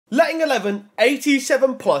letting 11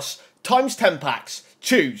 87 plus times 10 packs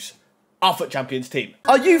choose our FUT Champions team.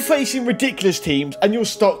 Are you facing ridiculous teams and you're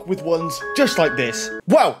stuck with ones just like this?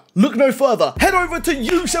 Well, look no further. Head over to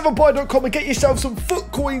u7buy.com and get yourself some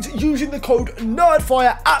FUT coins using the code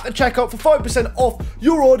NerdFire at the checkout for 5% off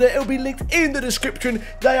your order. It'll be linked in the description.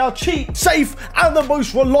 They are cheap, safe, and the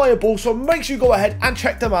most reliable, so make sure you go ahead and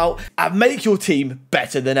check them out and make your team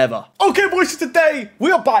better than ever. Okay, boys, so today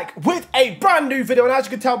we are back with a brand new video, and as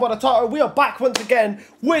you can tell by the title, we are back once again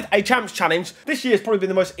with a Champs Challenge. This year has probably been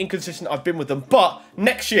the most inconsistent I've been with them, but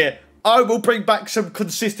next year I will bring back some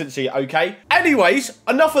consistency, okay? Anyways,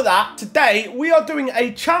 enough of that. Today, we are doing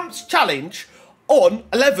a Champs Challenge on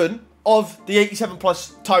 11 of the 87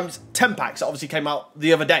 plus times 10 packs that obviously came out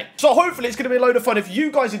the other day. So hopefully it's going to be a load of fun. If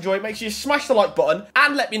you guys enjoy it, make sure you smash the like button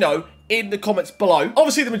and let me know in the comments below.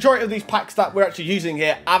 Obviously, the majority of these packs that we're actually using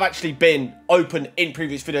here have actually been opened in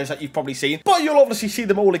previous videos that you've probably seen, but you'll obviously see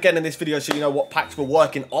them all again in this video so you know what packs we're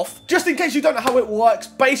working off. Just in case you don't know how it works,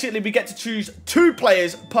 basically we get to choose 2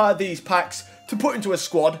 players per these packs to put into a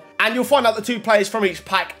squad, and you'll find out the 2 players from each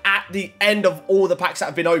pack at the end of all the packs that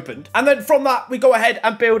have been opened. And then from that, we go ahead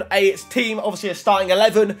and build a team, obviously a starting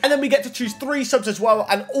 11, and then we get to choose 3 subs as well,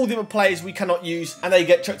 and all the other players we cannot use, and they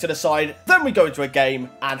get chucked to the side. Then we go into a game,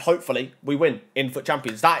 and hopefully we win in FUT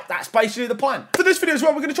Champions. That's basically the plan. For this video as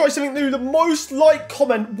well, we're going to try something new. The most liked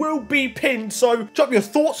comment will be pinned, so drop your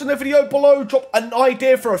thoughts on the video below, drop an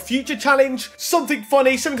idea for a future challenge, something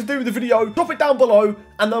funny, something to do with the video, drop it down below,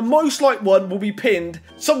 and the most liked one will be pinned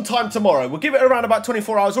sometime tomorrow. We'll give it around about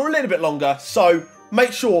 24 hours or a little bit longer, so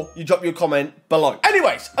make sure you drop your comment below.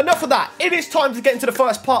 Anyways, enough of that. It is time to get into the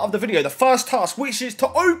first part of the video, the first task, which is to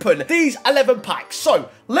open these 11 packs. So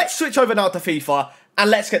let's switch over now to FIFA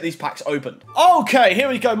and let's get these packs opened. Okay, here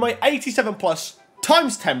we go, my 87 plus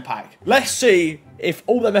times 10 pack. Let's see if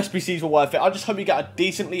all them SBCs were worth it. I just hope we get a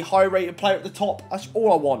decently high rated player at the top. That's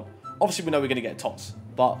all I want. Obviously, we know we're going to get tots,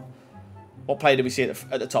 but what player did we see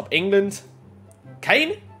at the top? England?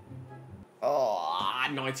 Kane? Oh,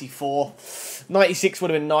 94. 96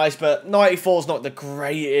 would have been nice, but 94 is not the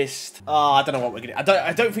greatest. I don't know what we're going to do.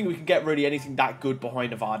 I don't think we can get really anything that good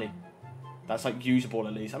behind Vardy. That's like usable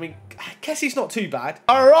at least. I mean, I guess he's not too bad.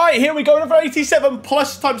 All right, here we go. Another 87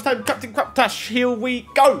 plus times 10 Captain Craptash. Here we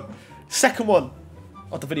go. Second one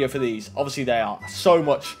of the video for these. Obviously, they are so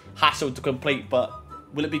much hassle to complete, but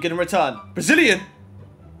will it be good in return? Brazilian?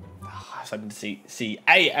 I was hoping to see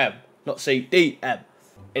C-A-M, not C-D-M.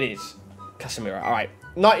 It is Casemiro. All right.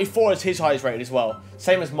 94 is his highest rated as well.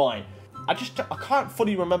 Same as mine. I can't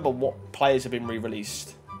fully remember what players have been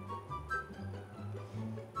re-released.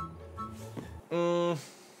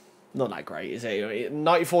 Not that great, is it?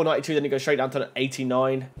 94, 92, then it goes straight down to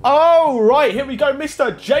 89. Oh, right. Here we go.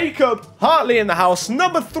 Mr. Jacob Hartley in the house.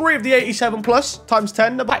 Number 3 of the 87 plus times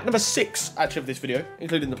 10. Pack number 6, actually, of this video,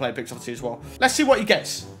 including the player picks, obviously, as well. Let's see what he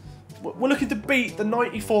gets. We're looking to beat the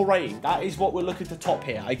 94 rating. That is what we're looking to top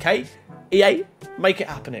here, okay? EA, make it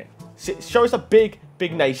happen here. Show us a big,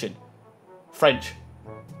 big nation. French.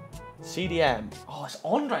 CDM. Oh, it's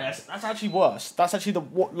Andre. That's actually worse. That's actually the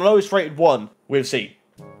lowest rated one we've seen.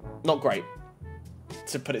 Not great,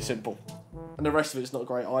 to put it simple. And the rest of it's not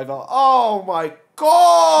great either. Oh, my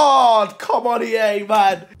God. Come on, EA,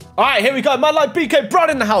 man. All right, here we go. Man like BK Brown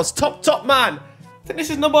in the house. Top man. I think this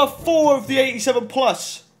is number 4 of the 87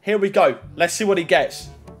 plus. Here we go. Let's see what he gets.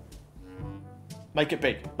 Make it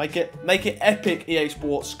big. Make it epic, EA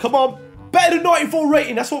Sports. Come on. Better than 94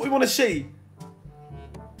 rating. That's what we want to see.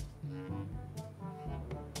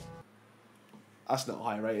 That's not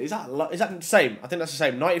high rating. Is that the same? I think that's the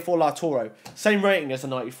same. 94 La Toro. Same rating as the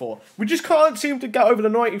 94. We just can't seem to get over the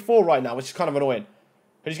 94 right now, which is kind of annoying.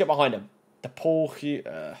 Who just get behind him? The Paul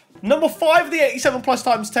Number 5 of the 87 plus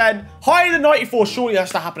times 10. Higher than 94 surely has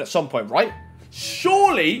to happen at some point, right?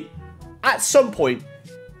 Surely, at some point,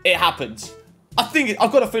 it happens. I've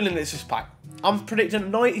got a feeling it's this pack. I'm predicting a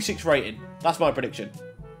 96 rating. That's my prediction.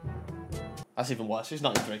 That's even worse. It's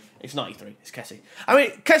 93. It's 93. It's Kessie. I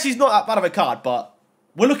mean, Kessie's not that bad of a card, but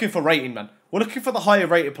we're looking for rating, man. We're looking for the higher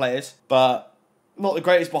rated players, but not the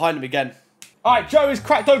greatest behind them again. All right, Joe has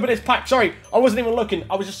cracked open this pack. Sorry, I wasn't even looking.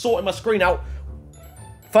 I was just sorting my screen out.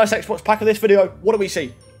 First Xbox pack of this video. What do we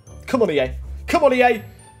see? Come on, EA. Come on, EA.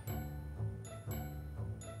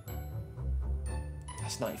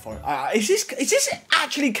 That's 94. Is this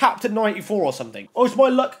actually capped at 94 or something? Or is my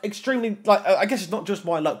luck extremely, like, I guess it's not just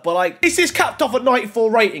my luck, but like, is this capped off at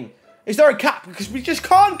 94 rating? Is there a cap? Because we just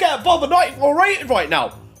can't get above a 94 rating right now.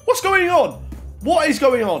 What's going on? What is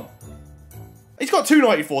going on? He's got 2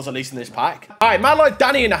 94s at least in this pack. All right, man like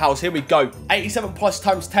Danny in the house. Here we go. 87 plus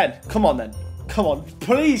times 10. Come on then. Come on,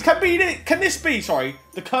 please. Can this be, sorry,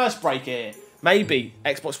 the curse break here? Maybe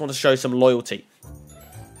Xbox wants to show some loyalty.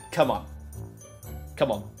 Come on.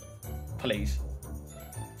 Come on. Please.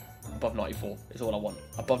 Above 94 is all I want.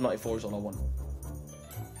 Above 94 is all I want.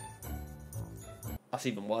 That's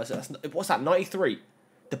even worse. What's that, 93?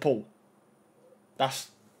 DePaul.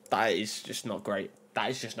 That is just not great. That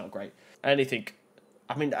is just not great. Anything.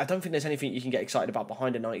 I mean, I don't think there's anything you can get excited about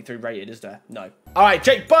behind a 93 rated, is there? No. All right,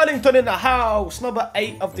 Jake Burlington in the house. Number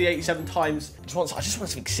 8 of the 87 times. I just want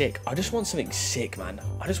something sick. I just want something sick, man.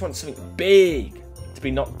 I just want something big to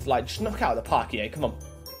be knocked, like, just knock out of the park, yeah? Come on.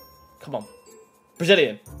 Come on.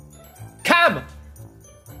 Brazilian. Cam!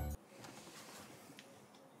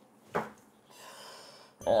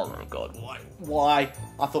 Oh my god, why? Why?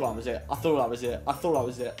 I thought that was it. I thought that was it. I thought that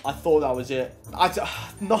was it. I thought that was it.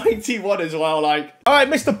 91 as well, like. Alright,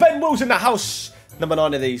 Mr. Ben Wills in the house. Number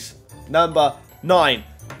 9 of these. Number 9.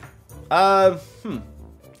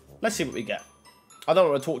 Let's see what we get. I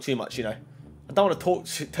don't want to talk too much, you know. I don't want to talk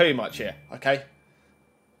too much here, okay?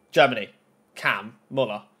 Germany. Cam.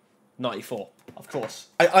 Muller. 94. Of course.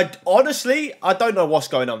 I honestly, I don't know what's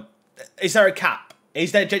going on. Is there a cap?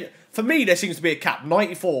 Is there... For me, there seems to be a cap.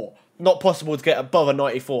 94. Not possible to get above a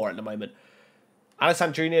 94 at the moment.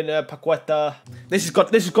 Alessandrina, Paqueta. This has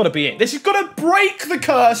got to be it. This is going to break the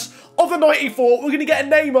curse of the 94. We're going to get a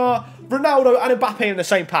Neymar, Ronaldo, and Mbappe in the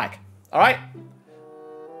same pack. All right?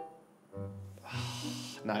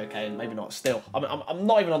 No, okay, maybe not. Still, I'm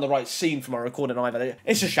not even on the right scene for my recording either.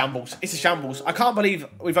 It's a shambles. It's a shambles. I can't believe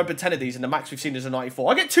we've opened 10 of these and the max we've seen is a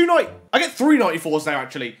 94. I get 3 94s now,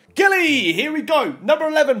 actually. Gilly, here we go. Number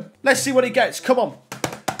 11. Let's see what he gets. Come on.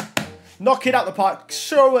 Knock it out the park.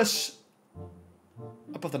 Show us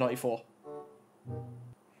above the 94.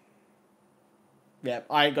 Yeah,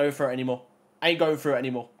 I ain't going for it anymore.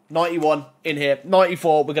 91 in here.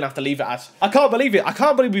 94, we're going to have to leave it as. I can't believe it. I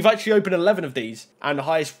can't believe we've actually opened 11 of these. And the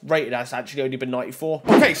highest rated has actually only been 94.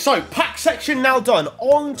 Okay, so pack section now done.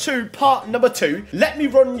 On to part number 2. Let me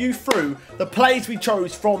run you through the plays we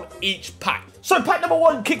chose from each pack. So pack number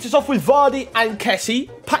 1 kicked us off with Vardy and Kessie.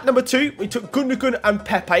 Pack number 2, we took Gundogan and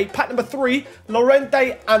Pepe. Pack number 3,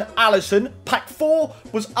 Llorente and Alisson. Pack 4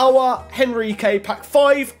 was our Henrique. Pack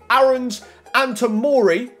 5, Aarons and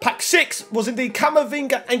Tomori. Pack 6 was indeed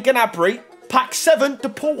Camavinga and Gnabry. Pack 7,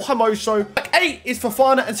 DePaul Hermoso. Pack 8 is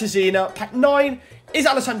Fofana and Cezina. Pack 9 is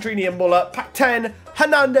Alessandrini and Muller. Pack 10,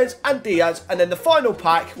 Hernandez and Diaz. And then the final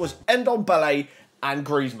pack was Ndombele and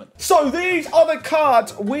Griezmann. So these are the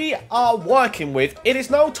cards we are working with. It is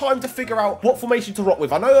now time to figure out what formation to rock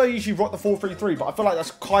with. I know I usually rock the 4-3-3, but I feel like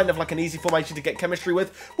that's kind of like an easy formation to get chemistry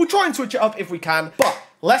with. We'll try and switch it up if we can, but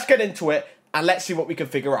let's get into it and let's see what we can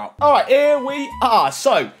figure out. All right, here we are.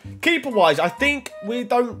 So, keeper-wise, I think we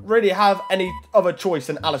don't really have any other choice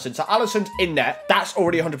than Alisson. So, Alisson's in there. That's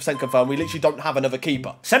already 100% confirmed. We literally don't have another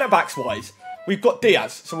keeper. Centre-backs-wise, we've got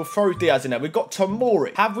Diaz. So, we'll throw Diaz in there. We've got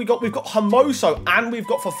Tomori. We've got Hermoso, and we've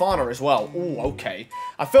got Fofana as well. Oh, okay.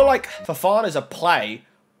 I feel like Fofana's a play,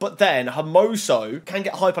 but then Hermoso can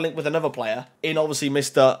get hyperlinked with another player in, obviously,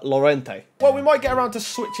 Mr. Llorente. Well, we might get around to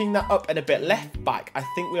switching that up in a bit. Left back, I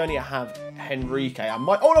think we only have Henrique.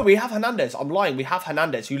 Oh, no, we have Hernandez. I'm lying. We have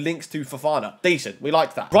Hernandez, who links to Fofana. Decent. We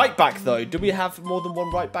like that. Right back, though. Do we have more than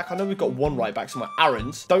one right back? I know we've got one right back somewhere.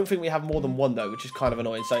 Aarons. Don't think we have more than one, though, which is kind of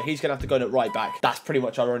annoying. So he's going to have to go at right back. That's pretty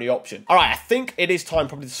much our only option. All right, I think it is time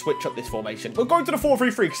probably to switch up this formation. We'll go to the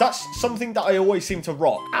 4-3-3 because that's something that I always seem to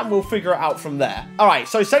rock. And we'll figure it out from there. All right,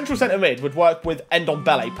 so central centre mid would work with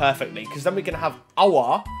Ndombele perfectly because then we can have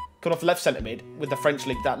Aouar come off left centre mid with the French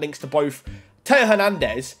link that links to both Teo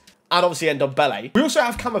Hernandez and obviously Ndombele. We also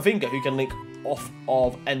have Camavinga who can link off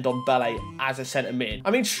of Ndombele as a centre mid.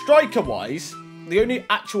 I mean, striker-wise, the only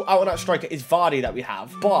actual out-and-out striker is Vardy that we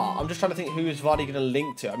have. But I'm just trying to think who is Vardy going to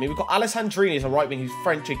link to. I mean, we've got Alessandrini as a right wing who's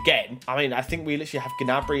French again. I mean, I think we literally have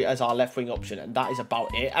Gnabry as our left wing option, and that is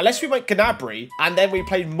about it. Unless we make Gnabry and then we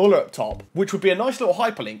play Muller up top, which would be a nice little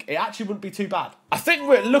hyperlink, it actually wouldn't be too bad. I think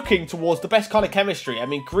we're looking towards the best kind of chemistry. I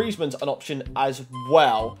mean, Griezmann's an option as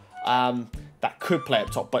well. That could play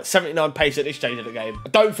up top, but 79 pace at this stage of the game. I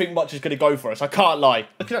don't think much is going to go for us. I can't lie.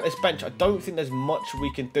 Looking at this bench, I don't think there's much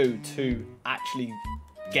we can do to actually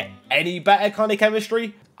get any better kind of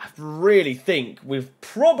chemistry. I really think we've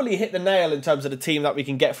probably hit the nail in terms of the team that we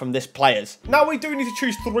can get from this players. Now we do need to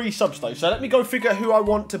choose 3 subs though, so let me go figure who I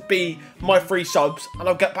want to be my 3 subs, and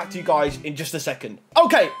I'll get back to you guys in just a second.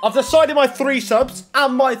 Okay, I've decided my 3 subs,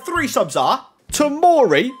 and my 3 subs are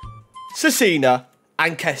Tomori, Cezina,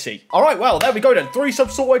 and Kessie. All right, well, there we go then. 3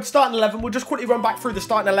 subs sorted, starting 11. We'll just quickly run back through the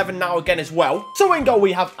starting 11 now again as well. So in goal,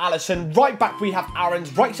 we have Alisson. Right back, we have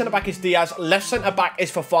Aarons. Right centre-back is Diaz. Left centre-back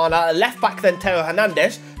is Fofana. Left back, then Theo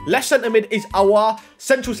Hernandez. Left centre-mid is Aouar.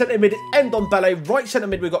 Central centre-mid is Ndombele. Right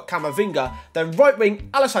centre-mid, we've got Camavinga. Then right wing,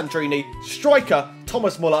 Alessandrini. Striker,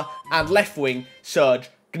 Thomas Muller. And left wing, Serge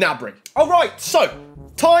Gnabry. All right, so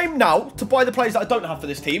time now to buy the players that I don't have for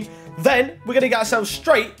this team. Then we're going to get ourselves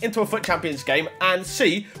straight into a FUT Champions game and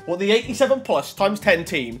see what the 87 plus times 10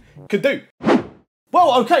 team could do.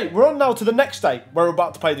 Well, okay, we're on now to the next day where we're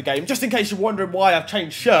about to play the game. Just in case you're wondering why I've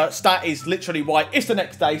changed shirts, that is literally why. It's the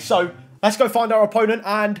next day, so let's go find our opponent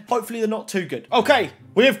and hopefully they're not too good. Okay,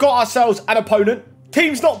 we have got ourselves an opponent.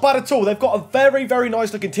 Team's not bad at all. They've got a very, very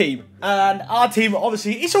nice looking team. And our team,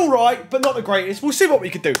 obviously, it's all right, but not the greatest. We'll see what we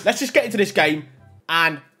can do. Let's just get into this game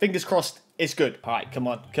and fingers crossed it's good. All right, come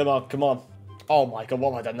on, come on, come on. Oh my God,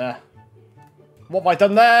 what have I done there? What have I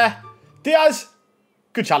done there? Diaz,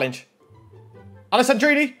 good challenge.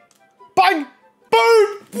 Alessandrini, bang,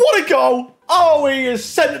 boom, what a goal. Oh, he has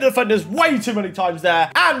sent the defenders way too many times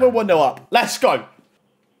there. And we're 1-0 up. Let's go.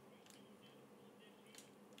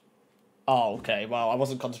 Oh, okay. Well, I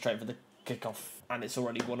wasn't concentrating for the kickoff, and it's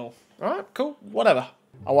already 1-0. All right, cool. Whatever.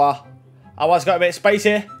 Aouar's got a bit of space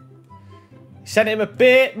here. Sent him a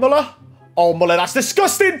bit. Muller. Oh, Muller, that's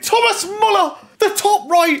disgusting. Thomas Muller, the top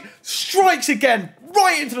right, strikes again.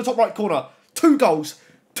 Right into the top right corner. 2 goals.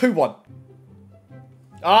 2-1. All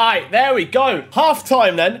right, there we go. Half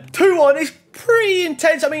time then. 2-1 is pretty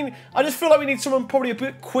intense. I mean, I just feel like we need someone probably a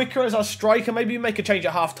bit quicker as our striker. Maybe make a change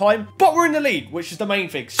at half time. But we're in the lead, which is the main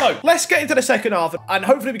thing. So let's get into the second half and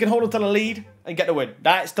hopefully we can hold on to the lead and get the win.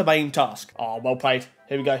 That's the main task. Oh, well played.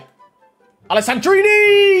 Here we go.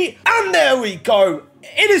 Alessandrini! And there we go.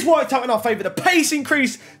 It has worked out in our favour. The pace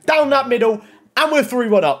increased down that middle and we're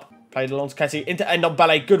 3-1 up. Played along to Kessie into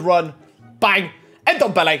Ndombele. Good run. Bang.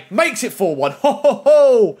 Ndombele makes it 4-1. Ho, ho,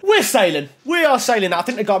 ho. We're sailing. We are sailing now. I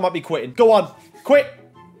think the guy might be quitting. Go on. Quit.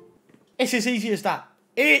 It's as easy as that.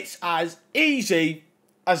 It's as easy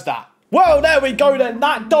as that. Well, there we go then.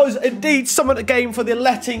 That does indeed summon the game for the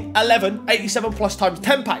letting 11, 87 plus times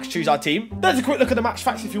 10 packs. Choose our team. There's a quick look at the match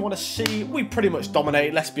facts if you want to see. We pretty much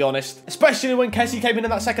dominated, let's be honest. Especially when Kessie came in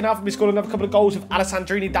that second half and we scored another couple of goals with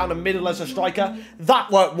Alessandrini down the middle as a striker.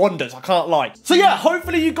 That worked wonders, I can't lie. So yeah,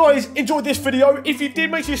 hopefully you guys enjoyed this video. If you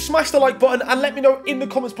did, make sure you smash the like button and let me know in the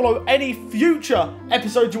comments below any future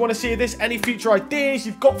episodes you want to see of this, any future ideas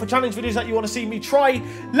you've got for challenge videos that you want to see me try.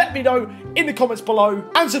 Let me know in the comments below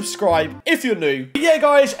and subscribe if you're new. But yeah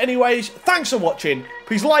guys, anyways, thanks for watching.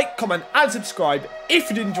 Please like, comment and subscribe if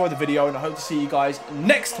you did enjoy the video and I hope to see you guys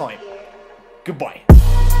next time. Goodbye.